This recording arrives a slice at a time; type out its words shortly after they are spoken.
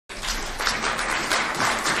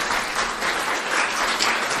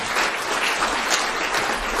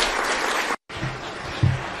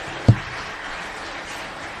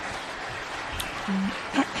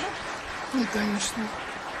страшно.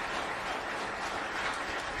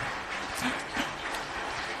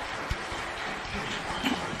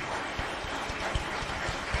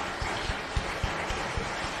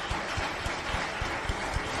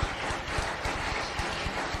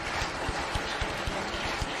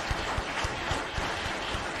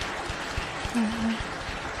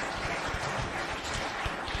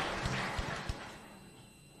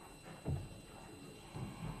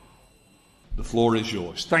 The floor is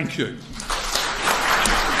yours. Thank you.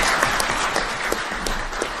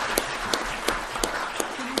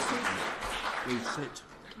 Please sit.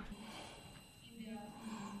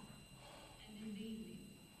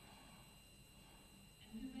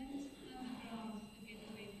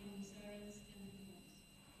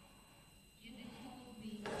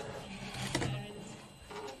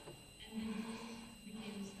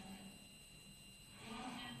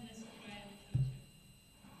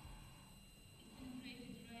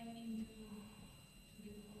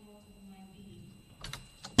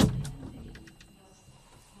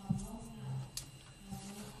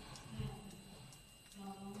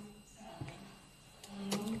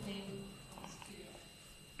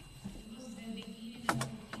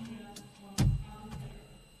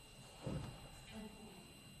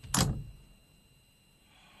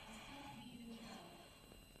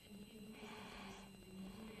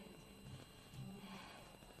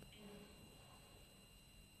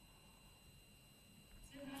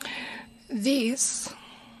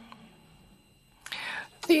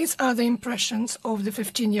 These are the impressions of the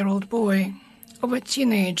 15-year-old boy, of a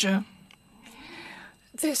teenager.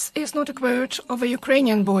 This is not a quote of a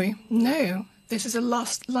Ukrainian boy. No, this is a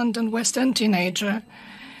last London West End teenager.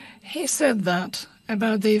 He said that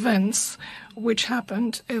about the events which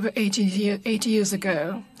happened over 80 years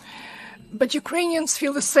ago. But Ukrainians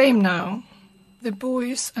feel the same now. The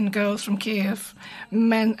boys and girls from Kiev,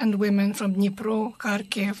 men and women from Dnipro,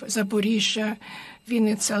 Kharkiv, Zaporizhzhia,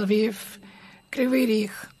 Vinnytsia, Lviv, Kryvyi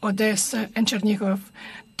Rih, Odessa and Chernihiv,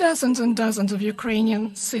 dozens and dozens of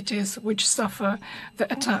Ukrainian cities which suffer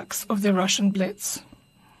the attacks of the Russian Blitz.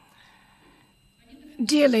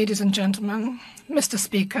 Dear ladies and gentlemen, Mr.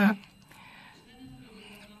 Speaker,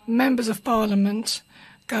 members of Parliament,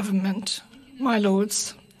 government, my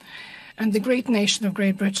lords, and the great nation of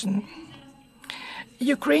Great Britain,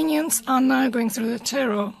 Ukrainians are now going through the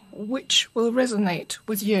terror which will resonate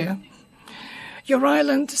with you. Your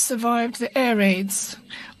island survived the air raids,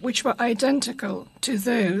 which were identical to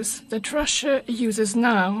those that Russia uses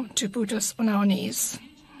now to put us on our knees.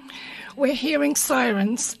 We're hearing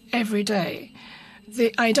sirens every day,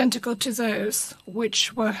 identical to those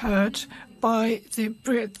which were heard by the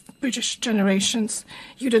British generations.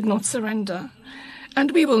 You did not surrender, and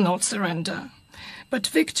we will not surrender. But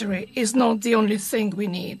victory is not the only thing we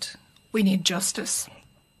need. We need justice.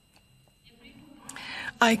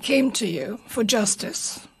 I came to you for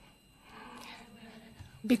justice,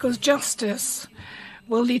 because justice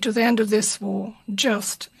will lead to the end of this war,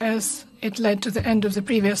 just as it led to the end of the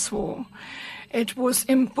previous war. It was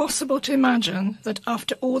impossible to imagine that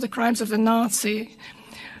after all the crimes of the Nazi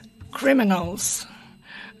criminals,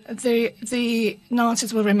 the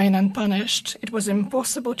Nazis will remain unpunished. It was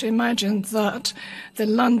impossible to imagine that the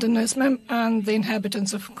Londoners and the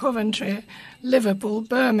inhabitants of Coventry, Liverpool,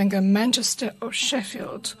 Birmingham, Manchester or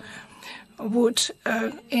Sheffield would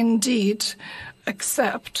indeed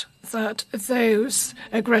accept that those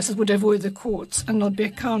aggressors would avoid the courts and not be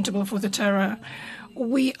accountable for the terror.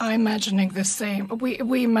 We are imagining the same.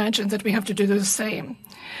 We imagine that we have to do the same.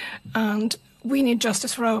 And we need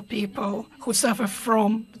justice for our people who suffer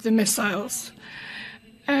from the missiles.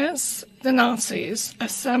 As the Nazis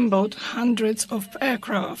assembled hundreds of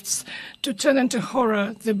aircrafts to turn into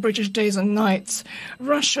horror the British days and nights,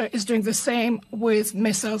 Russia is doing the same with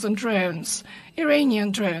missiles and drones,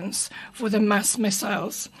 Iranian drones, for the mass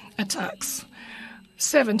missiles attacks.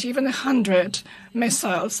 70, even 100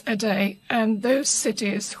 missiles a day, and those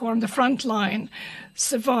cities who are on the front line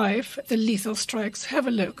survive the lethal strikes. Have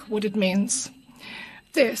a look what it means.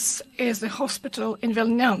 This is the hospital in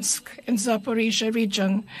Vilnyansk in Zaporizhzhia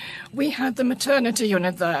region. We had the maternity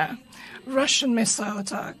unit there. Russian missile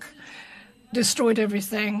attack destroyed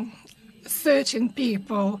everything. 13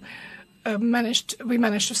 people we managed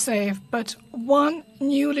to save, but one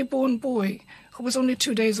newly born boy who was only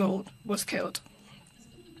 2 days old was killed.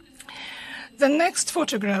 The next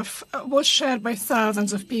photograph was shared by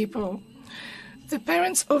thousands of people. The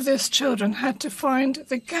parents of these children had to find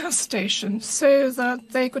the gas station so that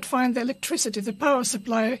they could find the electricity, the power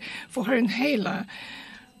supply for her inhaler.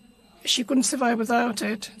 She couldn't survive without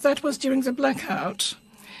it. That was during the blackout.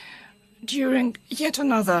 during yet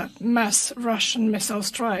another mass Russian missile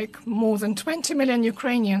strike, more than 20 million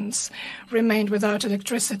Ukrainians remained without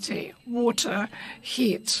electricity, water,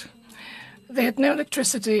 heat. They had no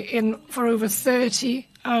electricity for over 30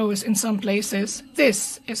 hours in some places.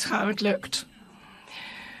 This is how it looked.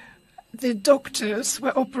 The doctors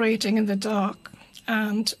were operating in the dark,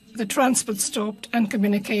 and the transport stopped and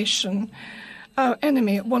communication. Our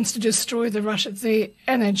enemy wants to destroy the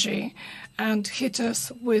energy and hit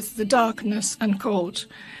us with the darkness and cold.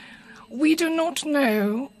 We do not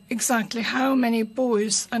know exactly how many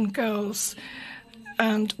boys and girls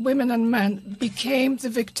and women and men became the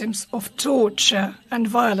victims of torture and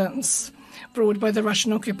violence brought by the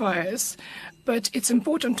Russian occupiers. But it's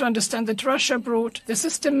important to understand that Russia brought the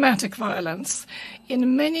systematic violence.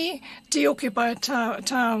 In many deoccupied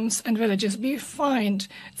towns and villages, we find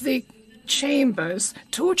the chambers,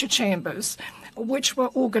 torture chambers, which were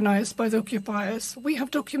organized by the occupiers. We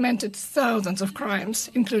have documented thousands of crimes,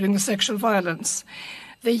 including the sexual violence.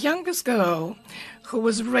 The youngest girl who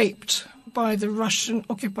was raped by the Russian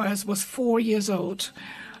occupiers was 4 years old.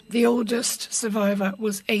 The oldest survivor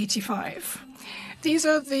was 85. These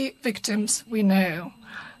are the victims we know.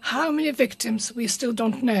 How many victims we still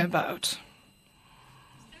don't know about?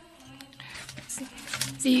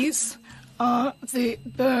 These are the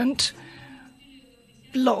burnt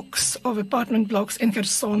blocks of apartment blocks in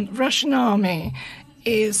Kherson. Russian army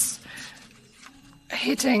is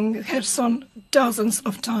hitting Kherson dozens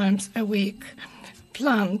of times a week,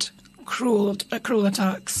 planned cruel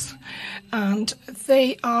attacks, and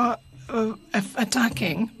they are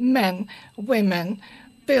attacking men, women,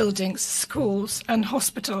 buildings, schools and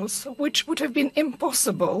hospitals, which would have been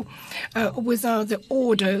impossible without the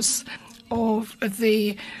orders of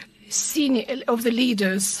the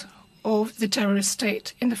leaders of the terrorist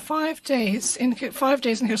state. In the 5 days in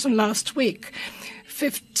Kherson last week,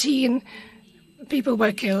 15 people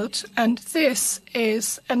were killed, and this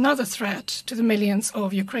is another threat to the millions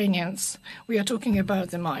of Ukrainians. We are talking about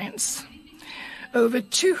the mines. Over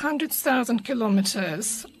 200,000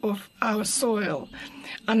 kilometers of our soil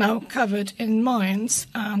are now covered in mines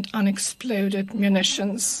and unexploded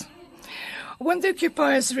munitions. When the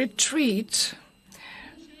occupiers retreat,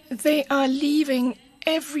 they are leaving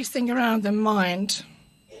everything around them mined.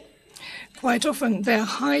 Quite often they're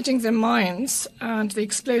hiding the mines and the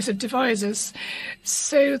explosive devices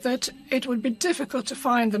so that it would be difficult to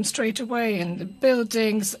find them straight away in the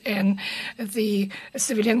buildings, in the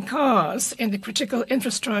civilian cars, in the critical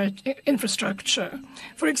infrastructure.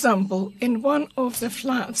 For example, in one of the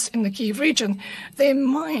flats in the Kyiv region, they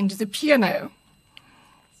mined the piano.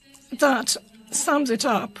 That sums it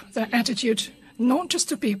up, their attitude not just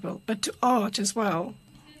to people, but to art as well.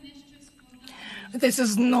 This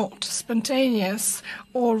is not spontaneous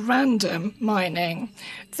or random mining.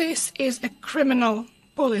 This is a criminal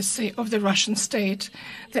policy of the Russian state,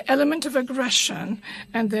 the element of aggression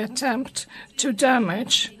and the attempt to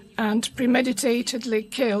damage and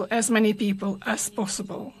premeditatedly kill as many people as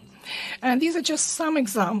possible. And these are just some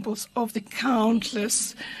examples of the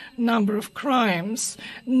countless number of crimes,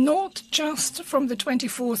 not just from the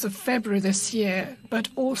 24th of February this year, but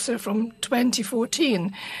also from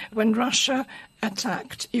 2014, when Russia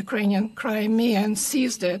attacked Ukrainian Crimea and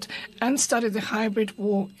seized it and started the hybrid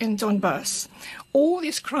war in Donbass. All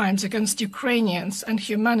these crimes against Ukrainians and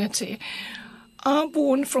humanity are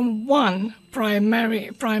born from one primary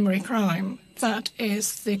crime. That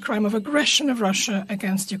is the crime of aggression of Russia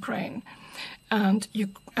against Ukraine. And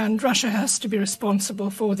Russia has to be responsible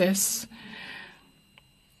for this.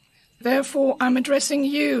 Therefore, I'm addressing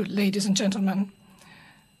you, ladies and gentlemen.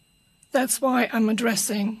 That's why I'm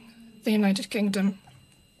addressing the United Kingdom.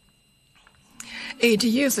 80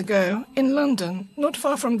 years ago, in London, not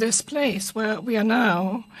far from this place where we are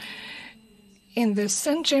now, in the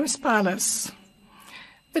St. James Palace,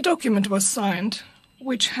 the document was signed,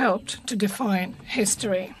 which helped to define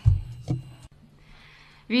history.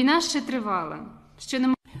 The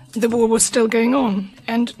war was still going on,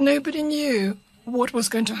 and nobody knew what was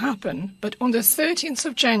going to happen. But on the 13th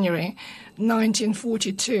of January,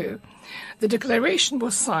 1942, the declaration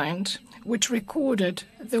was signed, which recorded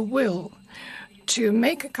the will to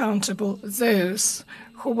make accountable those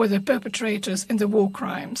who were the perpetrators in the war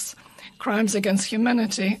crimes against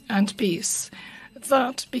humanity and peace.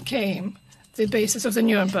 That became the basis of the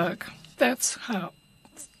Nuremberg. That's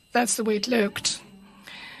the way it looked.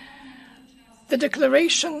 The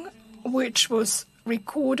declaration, which was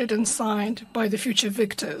recorded and signed by the future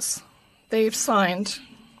victors, they've signed,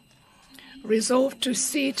 resolved to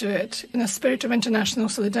see to it, in a spirit of international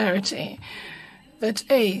solidarity, that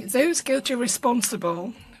A, those guilty or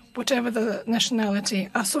responsible whatever the nationality,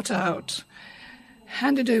 are sought out,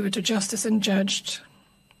 handed over to justice and judged,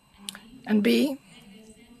 and B,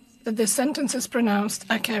 that the sentences pronounced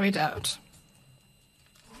are carried out.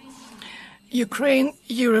 Ukraine,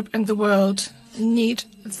 Europe, and the world need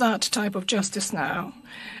that type of justice now,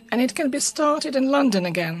 and it can be started in London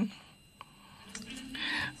again,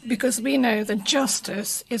 because we know that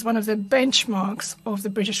justice is one of the benchmarks of the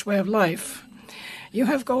British way of life. You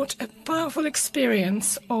have got a powerful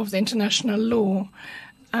experience of the international law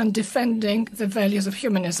and defending the values of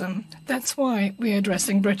humanism. That's why we are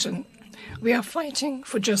addressing Britain. We are fighting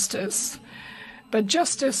for justice. But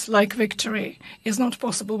justice, like victory, is not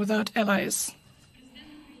possible without allies.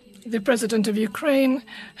 The President of Ukraine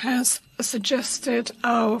has suggested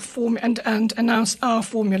our and announced our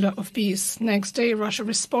formula of peace. Next day, Russia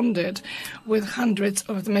responded with hundreds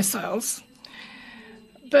of the missiles.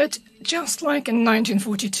 But just like in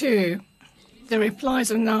 1942, the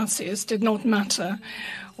replies of Nazis did not matter.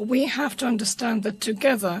 We have to understand that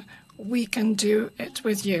together we can do it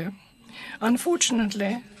with you.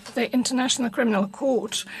 Unfortunately, the International Criminal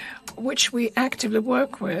Court, which we actively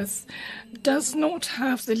work with, does not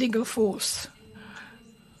have the legal force,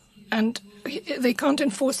 and they can't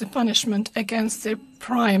enforce the punishment against the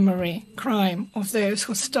primary crime of those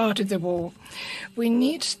who started the war. We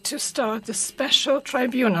need to start the special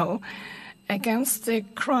tribunal against the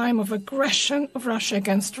crime of aggression of Russia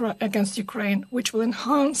against Ukraine, which will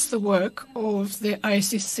enhance the work of the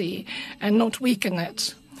ICC and not weaken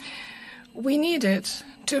it. We need it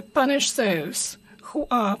to punish those who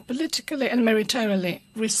are politically and militarily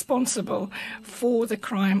responsible for the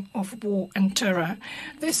crime of war and terror.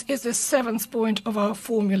 This is the seventh point of our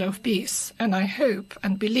formula of peace, and I hope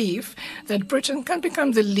and believe that Britain can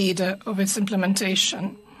become the leader of its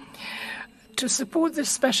implementation. To support this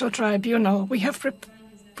special tribunal, we have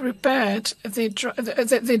prepared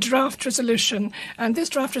the draft resolution, and this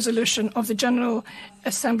draft resolution of the General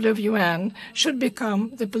Assembly of UN should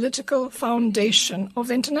become the political foundation of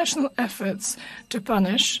the international efforts to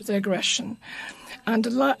punish the aggression. And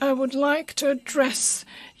I would like to address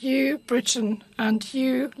you, Britain, and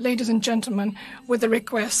you, ladies and gentlemen, with a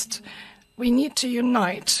request. We need to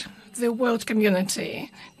unite the world community,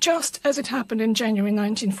 just as it happened in January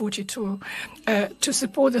 1942, to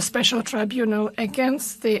support the special tribunal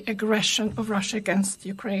against the aggression of Russia against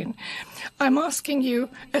Ukraine. I'm asking you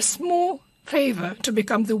a small favor to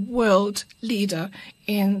become the world leader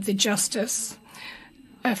in the justice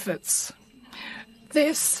efforts.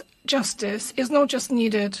 This justice is not just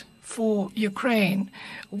needed for Ukraine.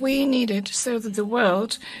 We need it so that the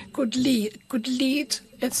world could lead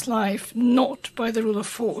its life not by the rule of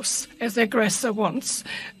force, as the aggressor wants,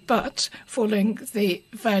 but following the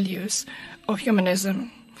values of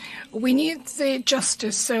humanism. We need the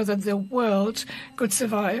justice so that the world could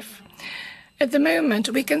survive. At the moment,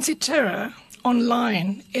 we can see terror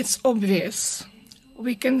online. It's obvious.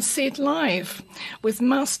 We can see it live with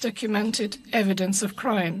mass documented evidence of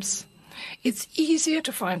crimes. It's easier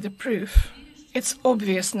to find the proof. It's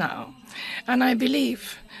obvious now. And I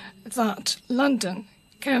believe that London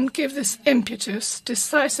can give this impetus,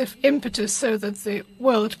 decisive impetus, so that the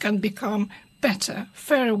world can become better,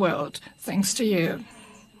 fairer world, thanks to you.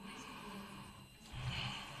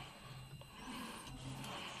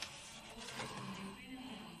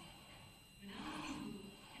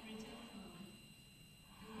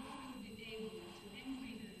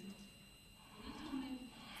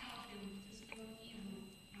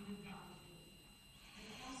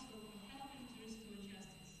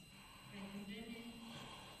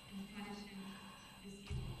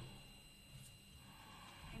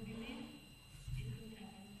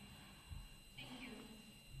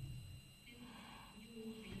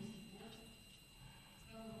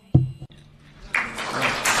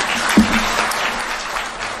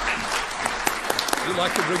 Would you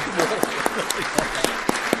like to drink the water?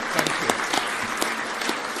 Thank you.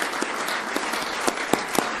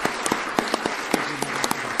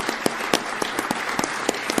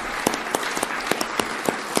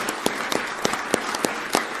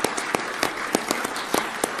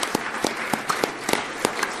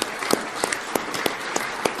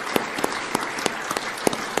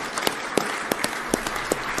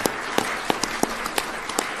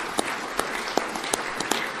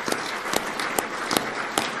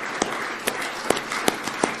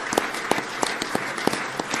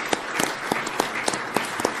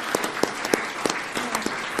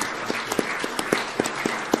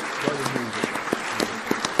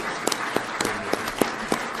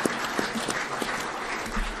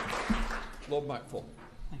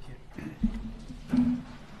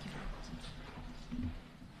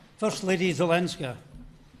 First Lady Zelenska,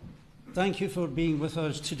 Thank you for being with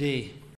us today.